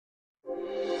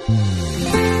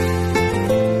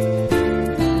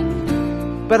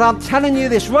But I'm telling you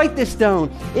this, write this down.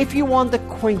 If you want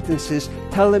acquaintances,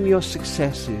 tell them your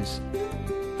successes.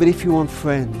 But if you want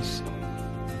friends,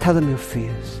 tell them your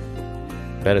fears.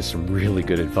 That is some really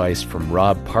good advice from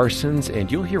Rob Parsons,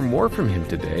 and you'll hear more from him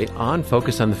today on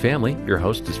Focus on the Family. Your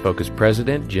host is Focus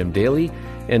President Jim Daly,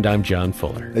 and I'm John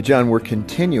Fuller. John, we're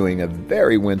continuing a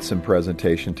very winsome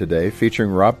presentation today featuring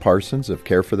Rob Parsons of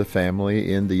Care for the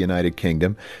Family in the United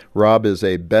Kingdom. Rob is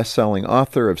a best-selling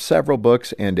author of several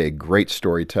books and a great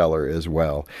storyteller as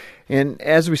well. And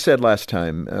as we said last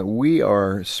time, we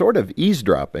are sort of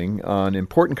eavesdropping on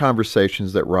important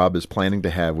conversations that Rob is planning to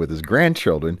have with his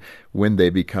grandchildren when they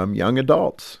become young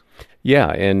adults. Yeah,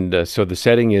 and so the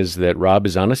setting is that Rob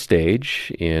is on a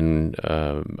stage in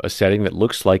a setting that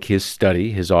looks like his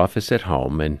study, his office at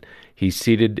home, and he's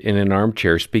seated in an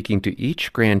armchair speaking to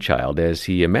each grandchild as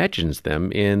he imagines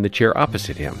them in the chair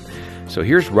opposite him. So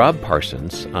here's Rob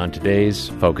Parsons on today's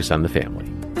Focus on the Family.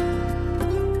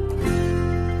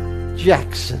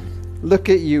 Jackson, look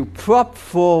at you, prop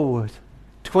forward,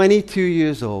 22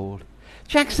 years old.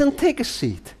 Jackson, take a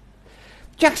seat.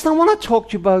 Jackson, I want to talk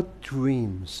to you about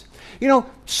dreams. You know,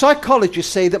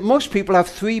 psychologists say that most people have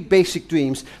three basic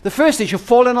dreams. The first is you're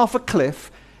falling off a cliff.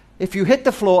 If you hit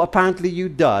the floor, apparently you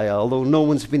die, although no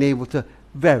one's been able to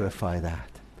verify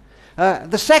that.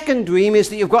 The second dream is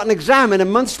that you've got an exam in a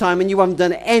month's time and you haven't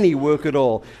done any work at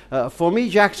all. For me,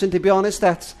 Jackson, to be honest,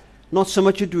 that's not so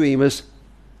much a dream as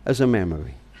a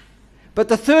memory. But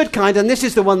the third kind, and this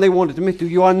is the one they won't admit to,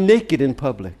 you are naked in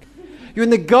public. You're in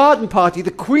the garden party,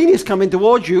 the Queen is coming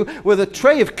towards you with a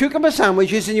tray of cucumber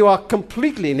sandwiches and you are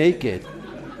completely naked.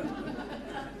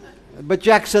 But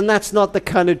Jackson, that's not the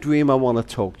kind of dream I want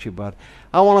to talk to you about.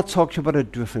 I want to talk to you about a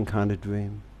different kind of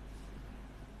dream.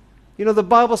 You know, the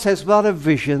Bible says, without a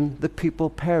vision, the people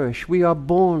perish. We are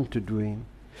born to dream.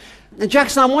 And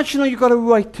Jackson, I want you to know you've got a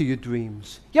right to your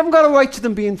dreams. You haven't got a right to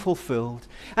them being fulfilled.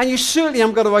 And you certainly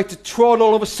haven't got a right to throw it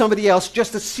all over somebody else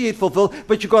just to see it fulfilled,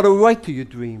 but you've got a right to your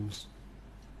dreams.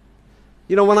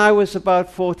 You know, when I was about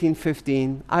 14,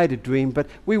 15, I had a dream, but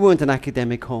we weren't an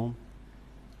academic home.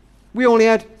 We only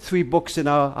had 3 books in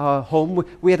our home.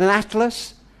 We had an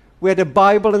atlas, we had a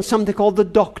Bible, and something called the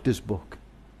doctor's book.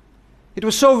 It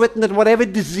was so written that whatever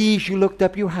disease you looked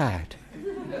up, you had.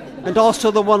 And also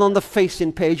the one on the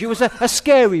facing page. It was a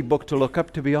scary book to look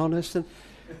up, to be honest.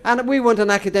 And we weren't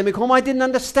an academic home. I didn't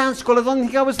understand school. I don't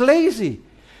think I was lazy.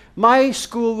 My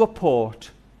school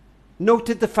report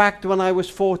noted the fact when I was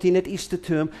 14 at Easter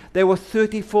term, there were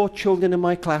 34 children in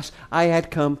my class. I had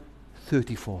come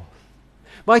 34.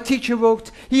 My teacher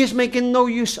wrote, he is making no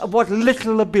use of what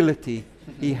little ability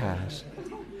he has.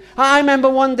 I remember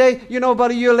one day, you know,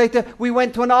 about a year later, we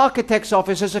went to an architect's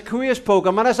office as a careers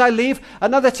program, and as I leave,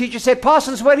 another teacher said,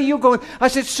 Parsons, where are you going? I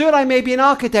said, sir, I may be an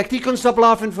architect. He couldn't stop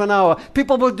laughing for an hour.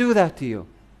 People will do that to you.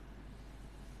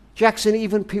 Jackson,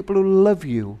 even people who love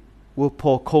you will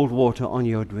pour cold water on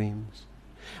your dreams.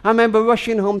 I remember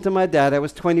rushing home to my dad. I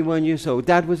was 21 years old.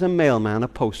 Dad was a mailman, a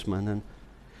postman. And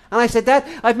I said, Dad,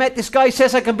 I've met this guy. He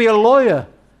says I can be a lawyer.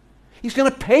 He's going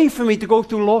to pay for me to go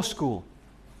through law school.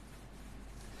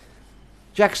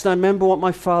 Jackson, I remember what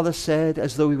my father said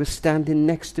as though he was standing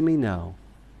next to me now.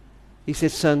 He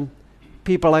said, son,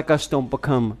 people like us don't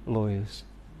become lawyers.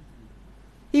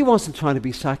 He wasn't trying to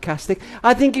be sarcastic.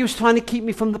 I think he was trying to keep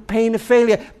me from the pain of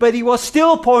failure, but he was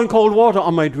still pouring cold water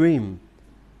on my dream.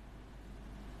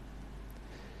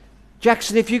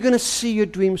 Jackson, if you're going to see your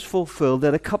dreams fulfilled,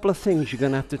 there are a couple of things you're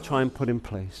going to have to try and put in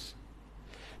place.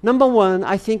 Number one,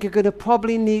 I think you're going to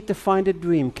probably need to find a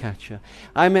dream catcher.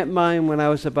 I met mine when I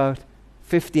was about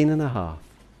 15 and a half.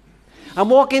 I'm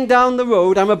walking down the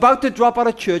road. I'm about to drop out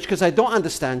of church because I don't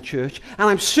understand church. And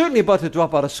I'm certainly about to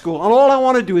drop out of school. And all I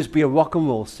want to do is be a rock and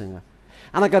roll singer.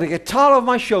 And I got a guitar over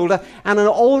my shoulder. And an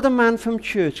older man from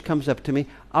church comes up to me,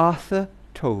 Arthur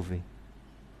Tovey.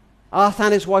 Arthur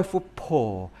and his wife were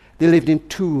poor. They lived in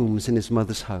 2 rooms in his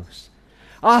mother's house.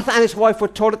 Arthur and his wife were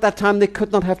told at that time they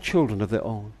could not have children of their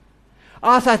own.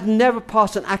 Arthur had never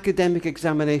passed an academic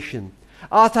examination.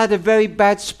 Arthur had a very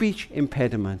bad speech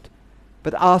impediment.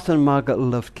 But Arthur and Margaret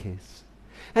loved kids.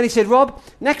 And he said, Rob,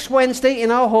 next Wednesday in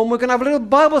our home, we're going to have a little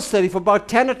Bible study for about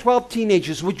 10 or 12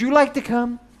 teenagers. Would you like to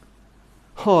come?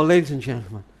 Oh, ladies and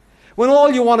gentlemen, when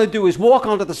all you want to do is walk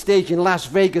onto the stage in Las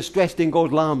Vegas dressed in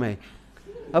gold lame,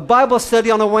 a Bible study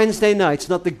on a Wednesday night's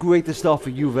not the greatest offer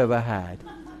you've ever had.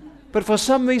 But for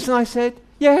some reason I said,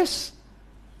 yes.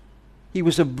 He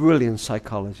was a brilliant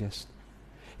psychologist.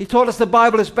 He taught us the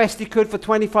Bible as best he could for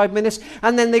 25 minutes,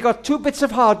 and then they got 2 bits of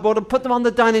hardboard and put them on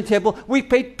the dining table. We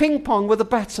played ping pong with the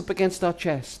bats up against our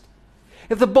chest.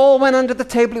 If the ball went under the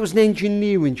table, it was an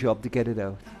engineering job to get it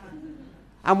out.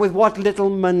 And with what little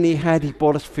money he had, he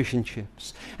bought us fish and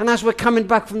chips. And as we're coming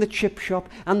back from the chip shop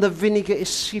and the vinegar is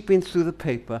seeping through the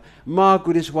paper,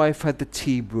 Margaret, his wife, had the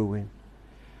tea brewing.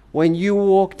 When you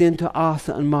walked into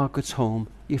Arthur and Margaret's home,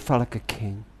 you felt like a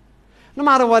king. No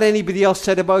matter what anybody else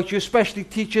said about you, especially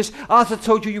teachers, Arthur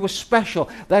told you were special,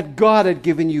 that God had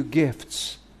given you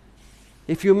gifts.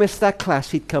 If you missed that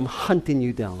class, he'd come hunting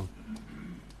you down.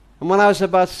 And when I was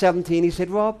about 17, he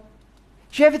said, Rob,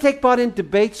 did you ever take part in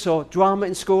debates or drama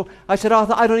in school? I said,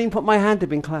 Arthur, I don't even put my hand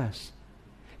up in class.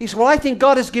 He said, well, I think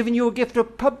God has given you a gift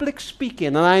of public speaking,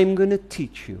 and I'm going to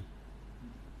teach you.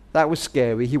 That was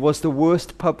scary. He was the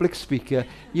worst public speaker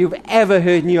you've ever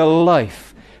heard in your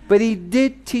life. But he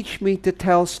did teach me to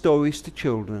tell stories to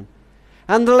children.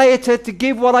 And later to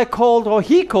give what I called, or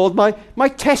he called, my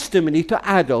testimony to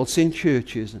adults in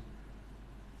churches.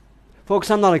 Folks,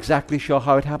 I'm not exactly sure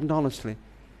how it happened, honestly.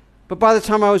 But by the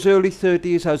time I was early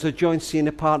 30s, I was a joint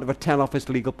senior partner of a 10-office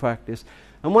legal practice.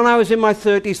 And when I was in my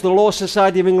 30s, the Law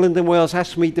Society of England and Wales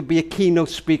asked me to be a keynote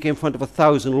speaker in front of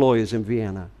 1,000 lawyers in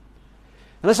Vienna.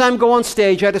 And as I go on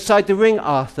stage, I decided to ring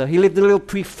Arthur. He lived in a little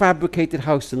prefabricated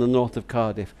house in the north of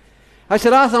Cardiff. I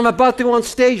said, Arthur, I'm about to go on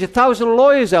stage, 1,000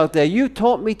 lawyers out there. You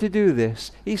taught me to do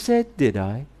this. He said, did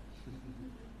I?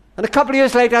 And a couple of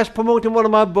years later, I was promoting one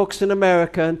of my books in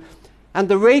America, and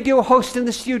the radio host in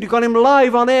the studio got him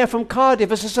live on air from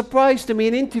Cardiff as a surprise to me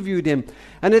and interviewed him.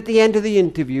 And at the end of the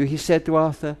interview, he said to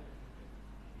Arthur,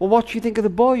 well, what do you think of the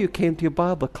boy who came to your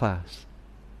Bible class?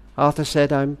 Arthur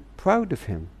said, I'm proud of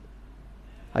him.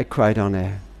 I cried on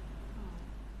air.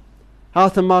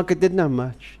 Arthur and Margaret didn't have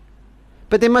much.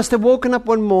 But they must have woken up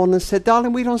one morning and said,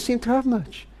 darling, we don't seem to have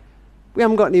much. We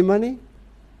haven't got any money.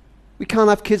 We can't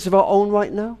have kids of our own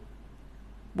right now.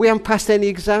 We haven't passed any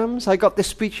exams. I got this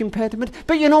speech impediment.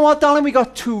 But you know what, darling? We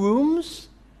got 2 rooms.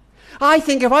 I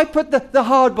think if I put the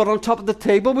hardboard on top of the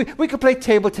table, we could play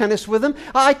table tennis with them.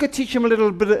 I could teach them a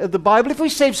little bit of the Bible. If we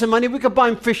save some money, we could buy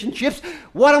them fish and chips.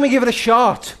 Why don't we give it a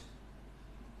shot?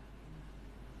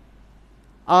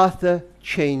 Arthur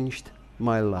changed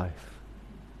my life.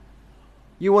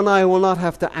 You and I will not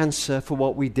have to answer for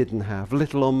what we didn't have,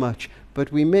 little or much,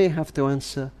 but we may have to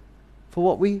answer for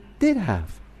what we did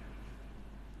have.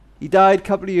 He died a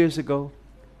couple of years ago.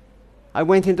 I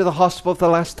went into the hospital the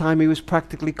last time. He was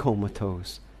practically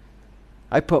comatose.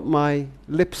 I put my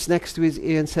lips next to his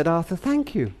ear and said, Arthur,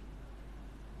 thank you.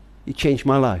 He changed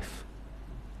my life.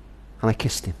 And I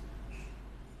kissed him.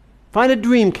 Find a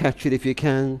dream catcher if you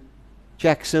can,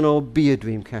 Jackson, or be a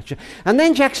dream catcher. And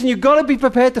then, Jackson, you've got to be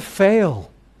prepared to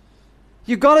fail.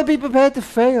 You've got to be prepared to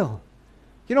fail.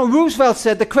 You know, Roosevelt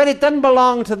said the credit doesn't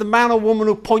belong to the man or woman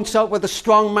who points out where the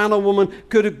strong man or woman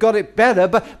could have got it better,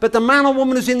 but the man or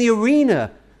woman who's in the arena,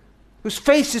 whose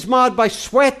face is marred by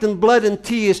sweat and blood and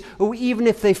tears, who even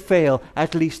if they fail,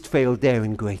 at least fail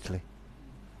daring greatly.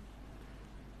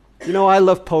 You know, I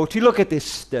love poetry. Look at this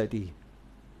study.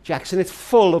 Jackson, it's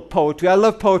full of poetry. I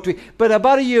love poetry. But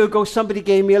about a year ago, somebody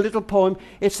gave me a little poem.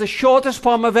 It's the shortest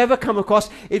poem I've ever come across.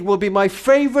 It will be my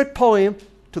favorite poem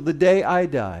to the day I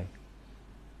die.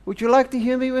 Would you like to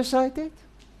hear me recite it?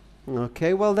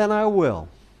 Okay, well then I will.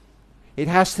 It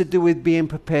has to do with being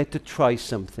prepared to try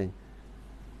something.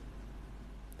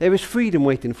 There is freedom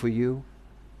waiting for you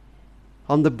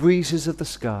on the breezes of the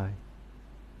sky.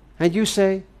 And you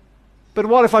say, but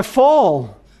what if I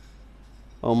fall?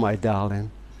 Oh, my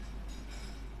darling.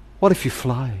 What if you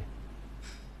fly?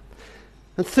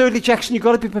 And thirdly, Jackson, you've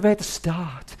got to be prepared to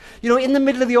start. You know, in the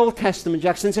middle of the Old Testament,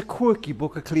 Jackson, it's a quirky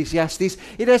book, Ecclesiastes.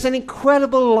 It has an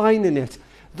incredible line in it.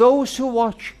 Those who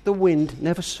watch the wind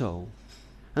never sow,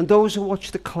 and those who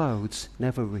watch the clouds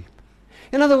never reap.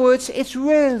 In other words, it's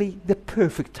really the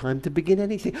perfect time to begin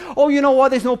anything. Oh, you know what?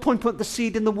 There's no point putting the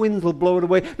seed in the wind, will blow it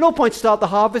away. No point start the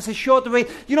harvest, it's short the rain.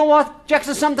 You know what,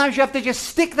 Jackson, sometimes you have to just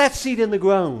stick that seed in the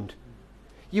ground.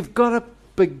 You've got to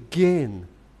begin.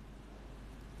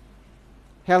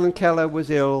 Helen Keller was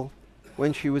ill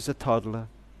when she was a toddler.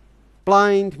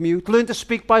 Blind, mute, learned to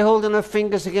speak by holding her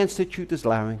fingers against her tutor's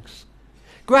larynx.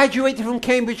 Graduated from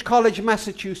Cambridge College,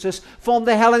 Massachusetts, formed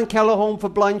the Helen Keller Home for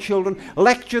Blind Children,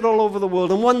 lectured all over the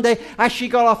world. And one day, as she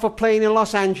got off a plane in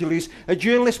Los Angeles, a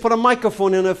journalist put a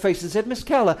microphone in her face and said, Miss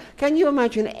Keller, can you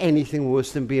imagine anything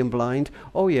worse than being blind?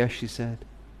 Oh, yes, she said.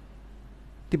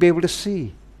 To be able to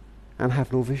see and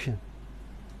have no vision.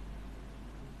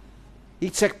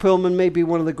 Itzhak Perlman may be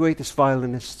one of the greatest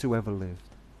violinists who ever lived.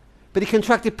 But he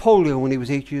contracted polio when he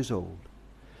was 8 years old.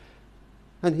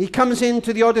 And he comes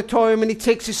into the auditorium and he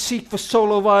takes his seat for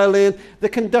solo violin. The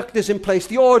conductor's in place,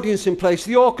 the audience in place,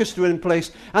 the orchestra in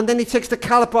place. And then he takes the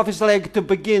caliper off his leg to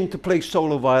begin to play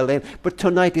solo violin. But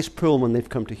tonight is Perlman they've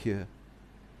come to hear.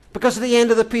 Because at the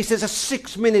end of the piece there's a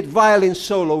 6-minute violin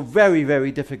solo, very,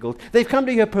 very difficult. They've come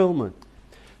to hear Perlman.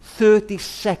 30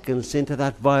 seconds into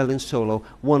that violin solo,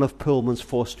 one of Perlman's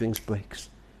 4 strings breaks.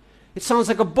 It sounds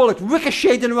like a bullet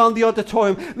ricocheting around the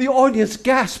auditorium. The audience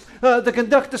gasp. The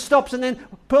conductor stops and then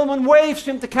Perlman waves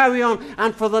to him to carry on.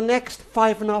 And for the next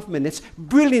 5.5 minutes,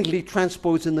 brilliantly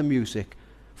transposing the music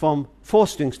from 4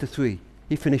 strings to 3,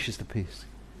 he finishes the piece.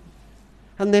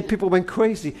 And then people went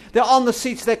crazy. They're on the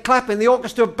seats, they're clapping, the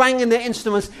orchestra banging their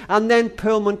instruments. And then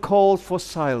Perlman called for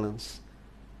silence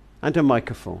and a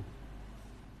microphone.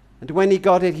 And when he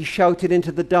got it, he shouted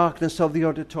into the darkness of the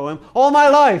auditorium, "All my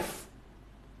life,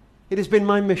 it has been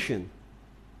my mission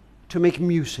to make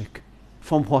music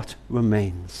from what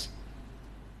remains.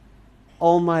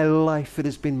 All my life it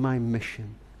has been my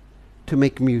mission to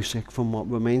make music from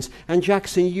what remains." And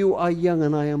Jackson, you are young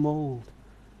and I am old.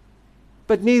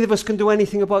 But neither of us can do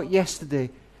anything about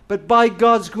yesterday. But by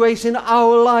God's grace in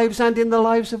our lives and in the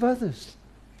lives of others,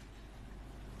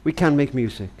 we can make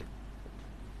music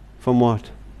from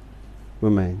what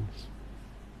remains.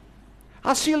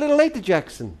 I'll see you a little later,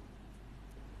 Jackson.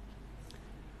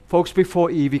 Folks, before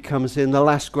Evie comes in, the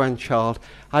last grandchild,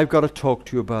 I've got to talk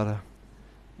to you about her.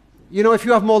 You know, if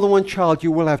you have more than one child,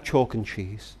 you will have chalk and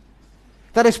cheese.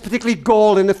 That is particularly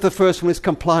galling if the first one is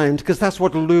compliant, because that's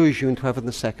what lures you into having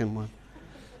the second one.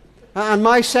 And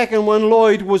my second one,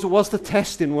 Lloyd, was the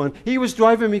testing one. He was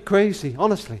driving me crazy,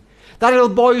 honestly. That little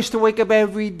boy used to wake up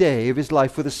every day of his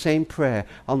life with the same prayer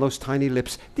on those tiny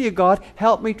lips. "Dear God,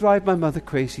 help me drive my mother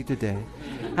crazy today."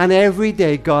 And every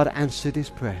day God answered his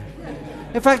prayer.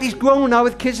 In fact, he's grown now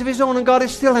with kids of his own, and God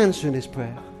is still answering his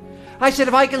prayer. I said,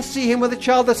 if I can see him with a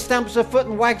child that stamps her foot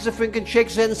and wags her finger and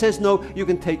shakes her head and says, "No, you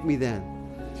can take me then."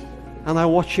 And I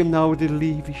watch him now with little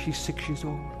Evie. She's 6 years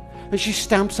old. And she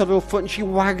stamps her little foot and she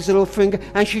wags her little finger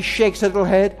and she shakes her little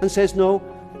head and says, "No."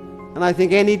 And I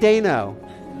think any day now,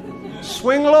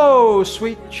 swing low,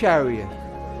 sweet chariot.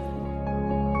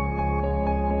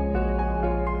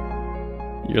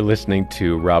 You're listening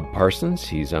to Rob Parsons.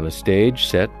 He's on a stage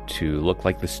set to look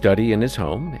like the study in his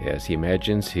home as he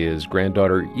imagines his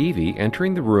granddaughter Evie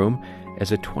entering the room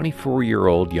as a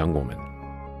 24-year-old young woman.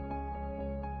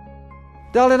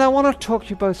 Darling, I want to talk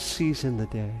to you about seizing the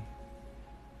day.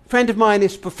 A friend of mine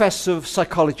is professor of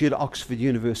psychology at Oxford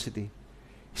University.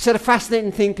 He said a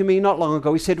fascinating thing to me not long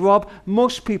ago. He said, "Rob,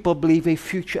 most people believe a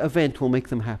future event will make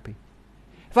them happy.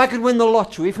 If I could win the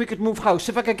lottery, if we could move house,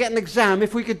 if I could get an exam,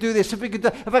 if we could do this, if I could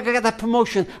get that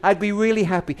promotion, I'd be really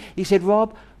happy." He said,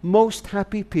 "Rob, most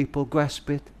happy people grasp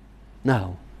it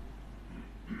now.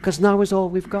 Because now is all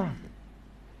we've got."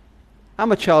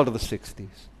 I'm a child of the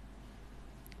 60s.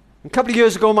 A couple of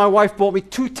years ago, my wife bought me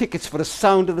 2 tickets for the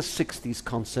Sound of the 60s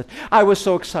concert. I was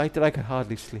so excited I could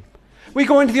hardly sleep. We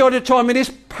go into the auditorium, it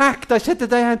is packed. I said to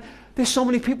Diane, "There's so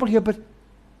many people here, but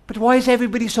why is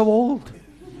everybody so old?"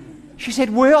 She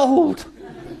said, "We're old."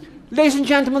 Ladies and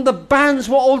gentlemen, the bands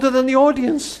were older than the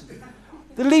audience.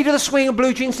 The leader of the Swinging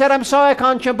Blue Jeans said, "I'm sorry I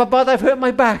can't jump above, I've hurt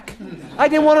my back." I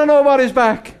didn't want to know about his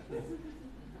back.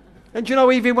 And you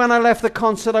know, Evie, when I left the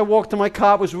concert, I walked to my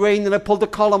car, it was raining, I pulled the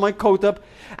collar of my coat up,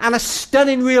 and a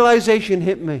stunning realization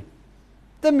hit me.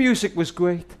 The music was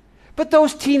great, but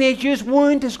those teenage years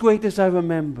weren't as great as I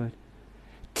remembered.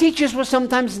 Teachers were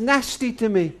sometimes nasty to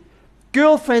me.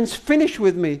 Girlfriends finished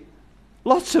with me.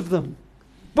 Lots of them.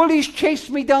 Bullies chased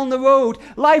me down the road.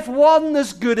 Life wasn't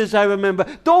as good as I remember.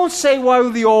 Don't say, "Why were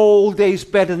the old days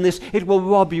better than this?" It will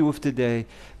rob you of today.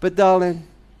 But darling,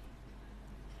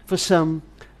 for some,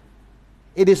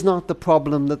 it is not the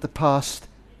problem that the past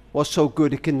was so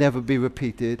good it can never be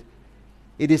repeated.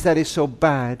 It is that it's so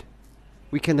bad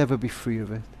we can never be free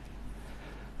of it.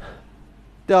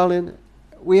 Darling,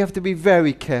 we have to be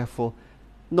very careful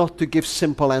not to give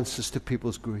simple answers to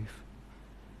people's grief.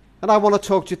 And I want to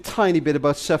talk to you a tiny bit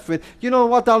about suffering. You know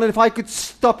what, darling, if I could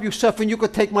stop you suffering, you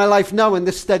could take my life now in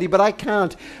this study, but I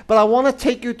can't. But I want to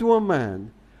take you to a man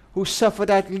who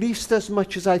suffered at least as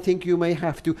much as I think you may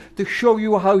have to show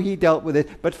you how he dealt with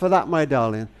it. But for that, my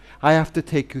darling, I have to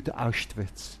take you to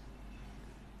Auschwitz.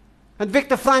 And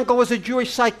Viktor Frankl was a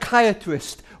Jewish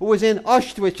psychiatrist who was in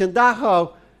Auschwitz and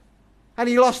Dachau. And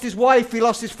he lost his wife, he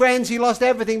lost his friends, he lost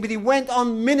everything, but he went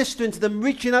on ministering to them,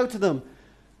 reaching out to them.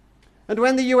 And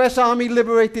when the US Army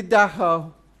liberated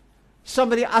Dachau,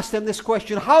 somebody asked him this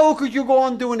question: how could you go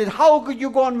on doing it? How could you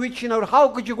go on reaching out? How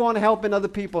could you go on helping other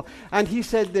people? And he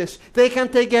said this: they can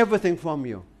take everything from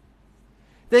you.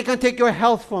 They can take your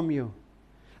health from you.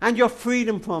 and your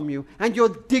freedom from you, and your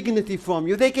dignity from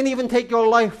you. They can even take your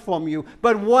life from you.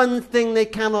 But one thing they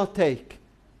cannot take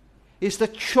is the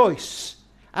choice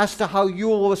as to how you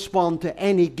will respond to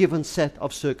any given set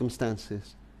of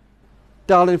circumstances.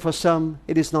 Darling, for some,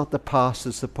 it is not the past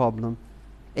that's the problem.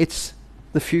 It's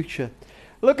the future.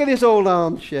 Look at his old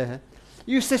armchair.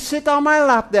 You used to sit on my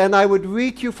lap there and I would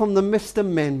read you from the Mr.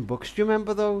 Men books. Do you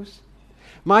remember those?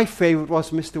 My favorite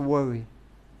was Mr. Worry.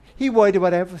 He worried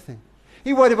about everything.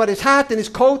 He worried about his hat and his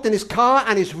coat and his car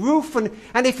and his roof. And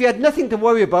if he had nothing to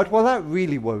worry about, well, that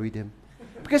really worried him.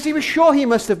 Because he was sure he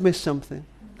must have missed something.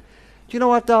 Do you know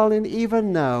what, darling?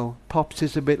 Even now, Pops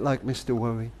is a bit like Mr.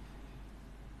 Worry.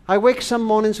 I wake some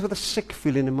mornings with a sick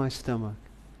feeling in my stomach.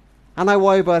 And I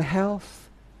worry about health.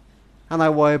 And I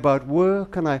worry about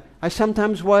work. And I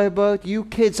sometimes worry about you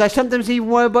kids. I sometimes even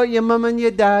worry about your mum and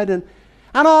your dad. And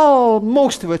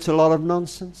most of it's a lot of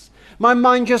nonsense. My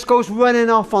mind just goes running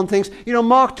off on things. You know,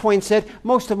 Mark Twain said,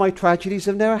 most of my tragedies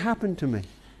have never happened to me.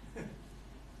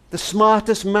 The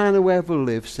smartest man who ever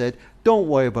lived said, don't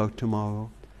worry about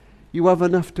tomorrow. You have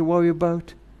enough to worry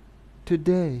about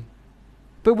today.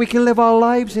 But we can live our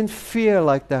lives in fear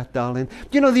like that, darling.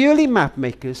 You know, the early map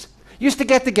makers used to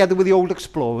get together with the old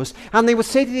explorers, and they would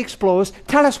say to the explorers,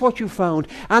 tell us what you found.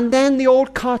 And then the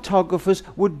old cartographers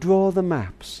would draw the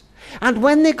maps. And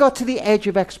when they got to the edge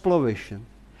of exploration,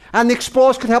 and the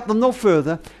explorers could help them no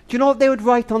further, do you know what they would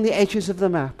write on the edges of the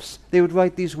maps? They would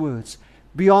write these words,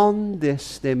 beyond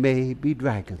this there may be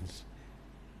dragons.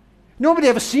 Nobody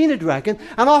ever seen a dragon,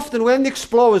 and often when the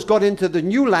explorers got into the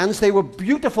new lands, they were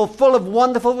beautiful, full of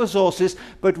wonderful resources,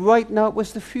 but right now it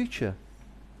was the future.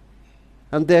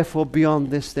 And therefore,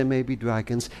 beyond this there may be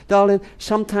dragons. Darling,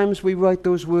 sometimes we write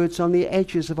those words on the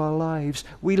edges of our lives.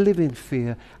 We live in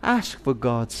fear. Ask for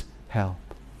God's help.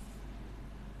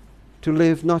 To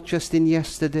live not just in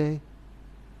yesterday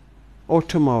or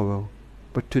tomorrow,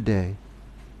 but today.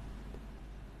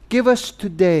 Give us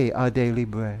today our daily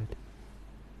bread.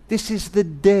 This is the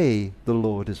day the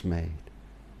Lord has made.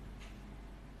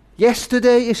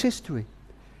 Yesterday is history.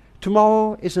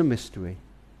 Tomorrow is a mystery.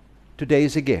 Today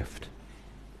is a gift.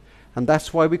 And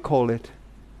that's why we call it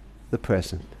the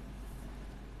present.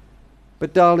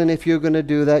 But darling, if you're going to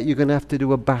do that, you're going to have to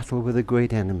do a battle with a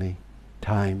great enemy,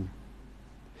 time.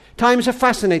 Time's a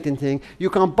fascinating thing. You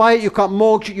can't buy it, you can't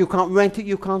mortgage it, you can't rent it,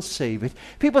 you can't save it.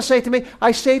 People say to me,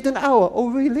 I saved an hour. Oh,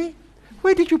 really?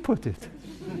 Where did you put it?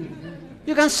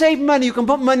 You can save money, you can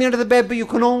put money under the bed, but you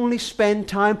can only spend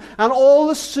time. And all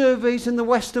the surveys in the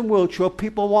Western world show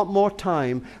people want more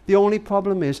time. The only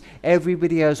problem is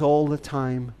everybody has all the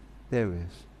time there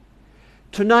is.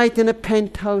 Tonight in a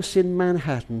penthouse in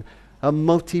Manhattan, a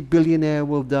multi-billionaire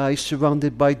will die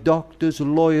surrounded by doctors,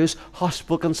 lawyers,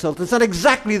 hospital consultants. At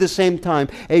exactly the same time,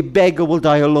 a beggar will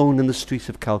die alone in the streets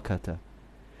of Calcutta.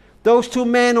 Those two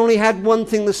men only had one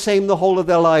thing the same the whole of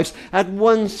their lives. At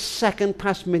 1 second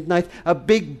past midnight, a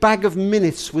big bag of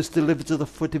minutes was delivered to the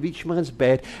foot of each man's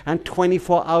bed, and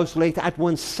 24 hours later, at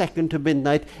 1 second to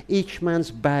midnight, each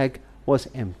man's bag was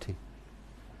empty.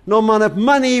 No amount of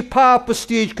money, power,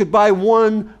 prestige could buy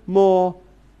one more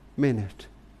minute.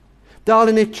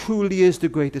 Darling, it truly is the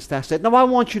greatest asset. Now, I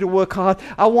want you to work hard.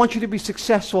 I want you to be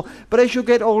successful. But as you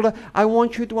get older, I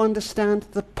want you to understand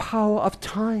the power of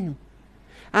time.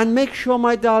 And make sure,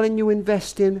 my darling, you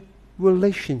invest in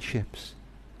relationships.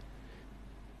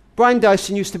 Brian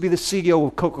Dyson used to be the CEO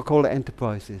of Coca-Cola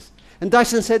Enterprises. And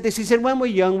Dyson said this. He said, when we're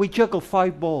young, we juggle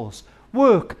 5 balls.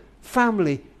 Work,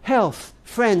 family, health,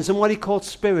 friends, and what he called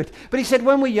spirit. But he said,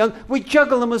 when we're young, we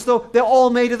juggle them as though they're all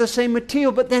made of the same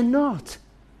material, but they're not.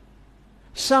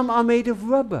 Some are made of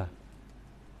rubber.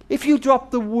 If you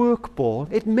drop the work ball,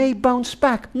 it may bounce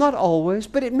back. Not always,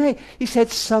 but it may. He said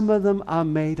some of them are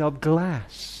made of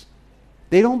glass.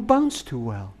 They don't bounce too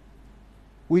well.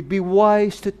 We'd be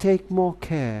wise to take more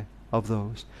care of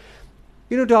those.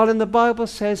 You know, darling, the Bible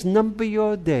says, number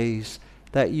your days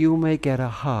that you may get a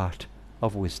heart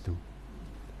of wisdom.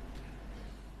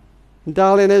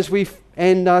 Darling, as we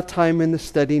end our time in the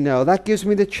study now, that gives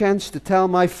me the chance to tell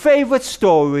my favorite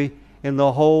story in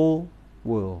the whole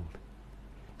world.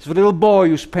 It's a little boy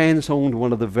whose parents owned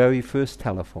one of the very first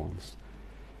telephones.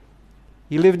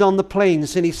 He lived on the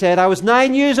plains, and he said, I was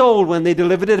 9 years old when they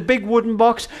delivered it, a big wooden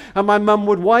box, and my mum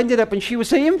would wind it up, and she would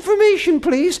say, information,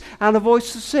 please, and a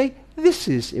voice would say, this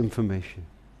is information.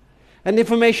 And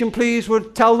information, please,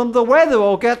 would tell them the weather,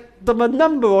 or get them a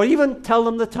number, or even tell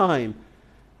them the time.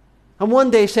 And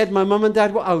one day, said, my mum and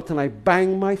dad were out, and I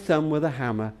banged my thumb with a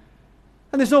hammer.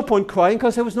 And there's no point crying,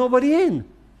 because there was nobody in.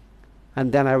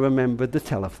 And then I remembered the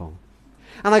telephone.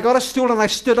 And I got a stool and I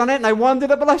stood on it and I wound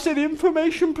it up and I said,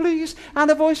 information, please. And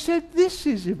the voice said, this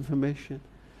is information.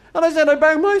 And I said, I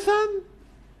banged my thumb.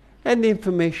 And the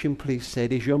information police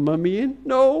said, is your mummy in?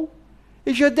 No.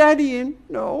 Is your daddy in?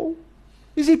 No.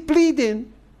 Is he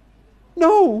bleeding?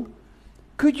 No.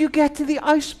 Could you get to the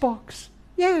ice box?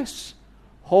 Yes.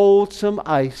 Hold some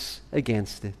ice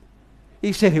against it.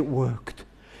 He said it worked.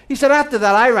 He said, after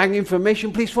that, I rang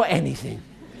information police for anything.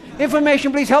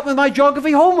 Information police helped with my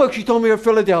geography homework. She told me where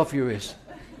Philadelphia is.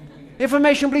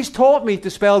 Information police taught me to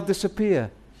spell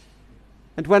disappear.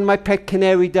 And when my pet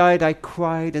canary died, I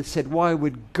cried and said, why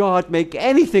would God make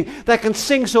anything that can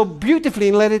sing so beautifully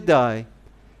and let it die?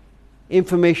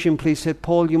 Information police said,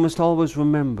 Paul, you must always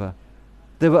remember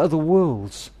there are other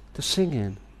worlds to sing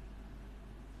in.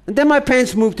 And then my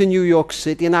parents moved to New York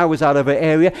City, and I was out of her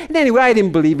area. And anyway, I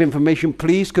didn't believe information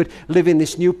police could live in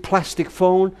this new plastic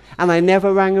phone, and I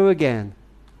never rang her again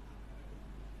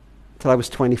till I was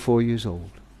 24 years old.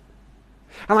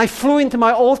 And I flew into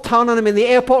my old town, and I'm in the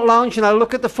airport lounge, and I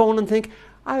look at the phone and think,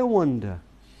 I wonder.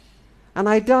 And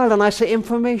I dial, and I say,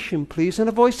 information, please. And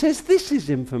a voice says, this is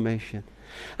information.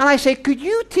 And I say, could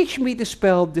you teach me to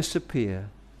spell disappear?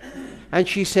 And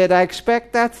she said, I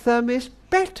expect that thumb is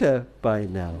better by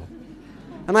now.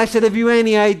 And I said, have you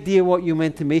any idea what you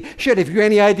meant to me? Sure, have you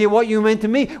any idea what you meant to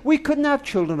me? We couldn't have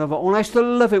children of our own. I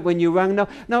still love it when you rang.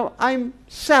 Now, I'm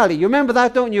Sally. You remember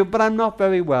that, don't you? But I'm not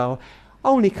very well.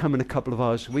 Only come in a couple of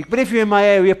hours a week. But if you're in my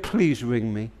area, please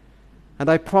ring me. And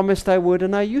I promised I would,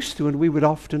 and I used to, and we would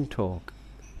often talk.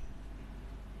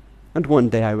 And one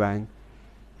day I rang.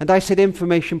 And I said,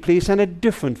 information, please. And a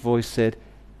different voice said,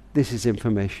 this is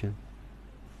information.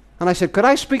 And I said, could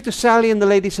I speak to Sally? And the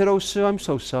lady said, oh, sir, I'm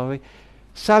so sorry.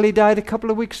 Sally died a couple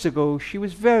of weeks ago. She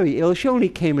was very ill. She only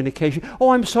came in occasionally.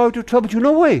 Oh, I'm sorry to trouble you.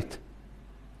 No, wait.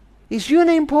 Is your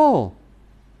name Paul?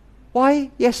 Why,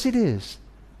 yes, it is.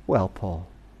 Well, Paul.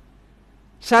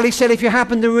 Sally said, if you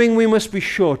happen to ring, we must be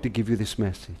sure to give you this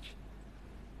message.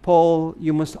 Paul,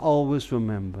 you must always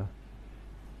remember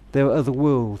there are other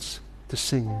worlds to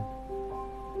sing in.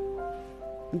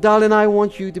 And darling, I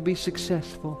want you to be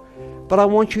successful, but I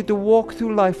want you to walk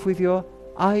through life with your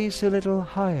eyes a little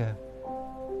higher.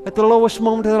 At the lowest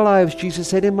moment of their lives, Jesus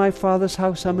said, in my Father's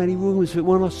house are many rooms. If it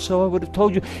were not so, I would have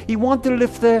told you. He wanted to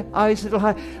lift their eyes a little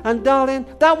higher. And darling,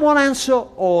 that won't answer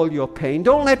all your pain.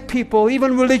 Don't let people,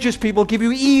 even religious people, give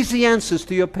you easy answers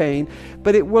to your pain.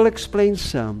 But it will explain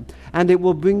some. And it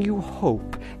will bring you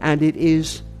hope. And it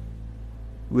is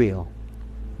real.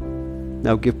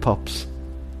 Now give Pops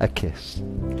a kiss.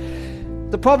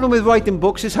 The problem with writing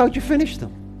books is how do you finish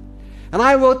them? And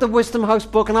I wrote the Wisdom House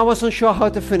book, and I wasn't sure how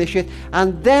to finish it.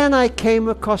 And then I came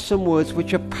across some words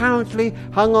which apparently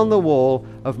hung on the wall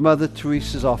of Mother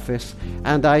Teresa's office.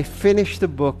 And I finished the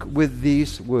book with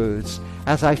these words,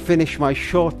 as I finish my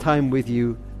short time with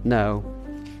you now,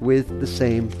 with the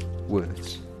same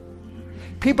words.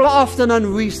 People are often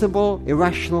unreasonable,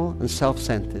 irrational, and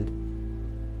self-centered.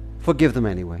 Forgive them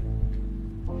anyway.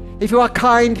 If you are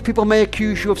kind, people may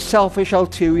accuse you of selfish,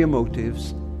 ulterior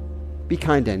motives. Be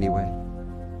kind anyway.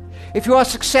 If you are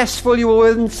successful, you will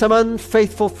win some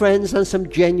unfaithful friends and some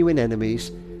genuine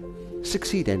enemies.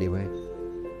 Succeed anyway.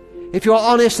 If you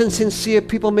are honest and sincere,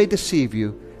 people may deceive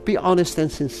you. Be honest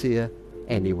and sincere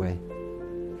anyway.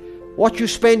 What you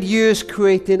spend years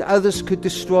creating, others could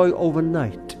destroy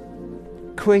overnight.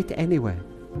 Create anyway.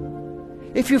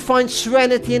 If you find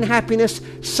serenity and happiness,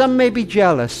 some may be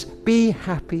jealous. Be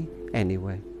happy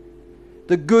anyway.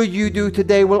 The good you do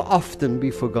today will often be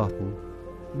forgotten.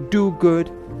 Do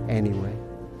good anyway.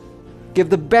 Give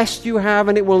the best you have,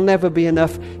 and it will never be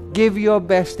enough. Give your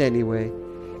best anyway.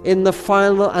 In the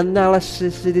final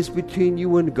analysis, it is between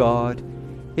you and God.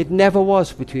 It never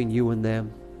was between you and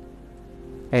them.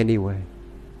 Anyway.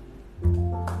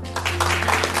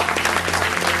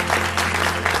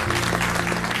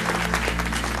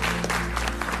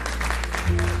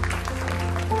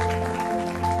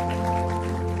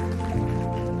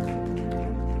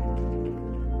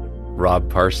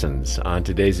 Rob Parsons on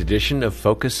today's edition of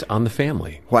Focus on the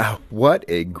Family. Wow, what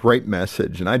a great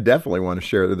message. And I definitely want to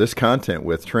share this content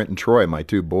with Trent and Troy, my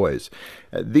two boys.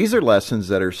 These are lessons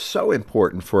that are so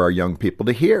important for our young people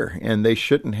to hear, and they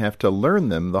shouldn't have to learn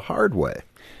them the hard way.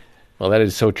 Well, that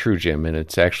is so true, Jim, and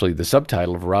it's actually the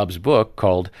subtitle of Rob's book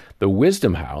called The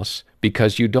Wisdom House,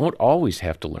 because you don't always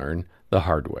have to learn the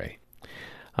hard way.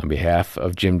 On behalf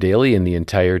of Jim Daly and the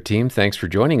entire team, thanks for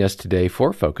joining us today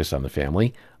for Focus on the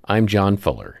Family. I'm John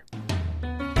Fuller.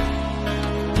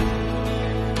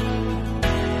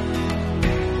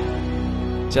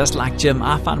 Just like Jim,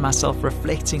 I find myself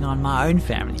reflecting on my own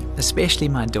family, especially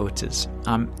my daughters.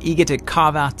 I'm eager to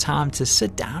carve out time to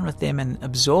sit down with them and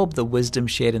absorb the wisdom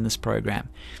shared in this program.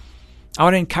 I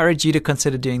want to encourage you to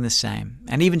consider doing the same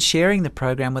and even sharing the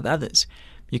program with others.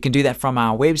 You can do that from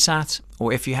our website,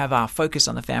 or if you have our Focus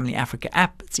on the Family Africa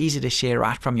app, it's easy to share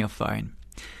right from your phone.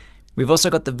 We've also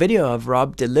got the video of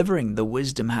Rob delivering the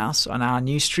Wisdom House on our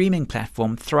new streaming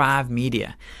platform, Thrive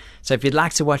Media. So if you'd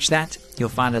like to watch that, you'll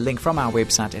find a link from our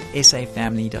website at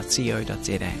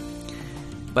safamily.co.za.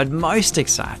 But most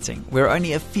exciting, we're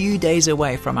only a few days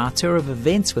away from our tour of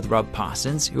events with Rob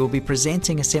Parsons, who will be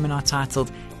presenting a seminar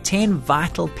titled 10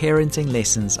 Vital Parenting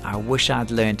Lessons I Wish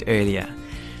I'd Learned Earlier.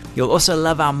 You'll also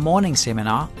love our morning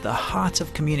seminar, The Heart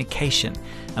of Communication,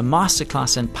 a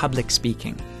masterclass in public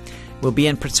speaking. We'll be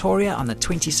in Pretoria on the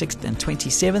 26th and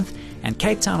 27th and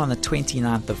Cape Town on the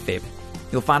 29th of Feb.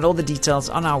 You'll find all the details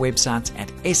on our website at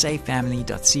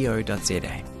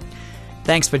safamily.co.za.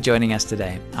 Thanks for joining us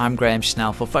today. I'm Graham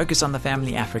Schnell for Focus on the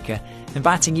Family Africa,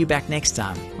 inviting you back next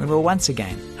time when we'll once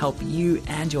again help you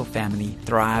and your family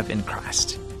thrive in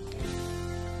Christ.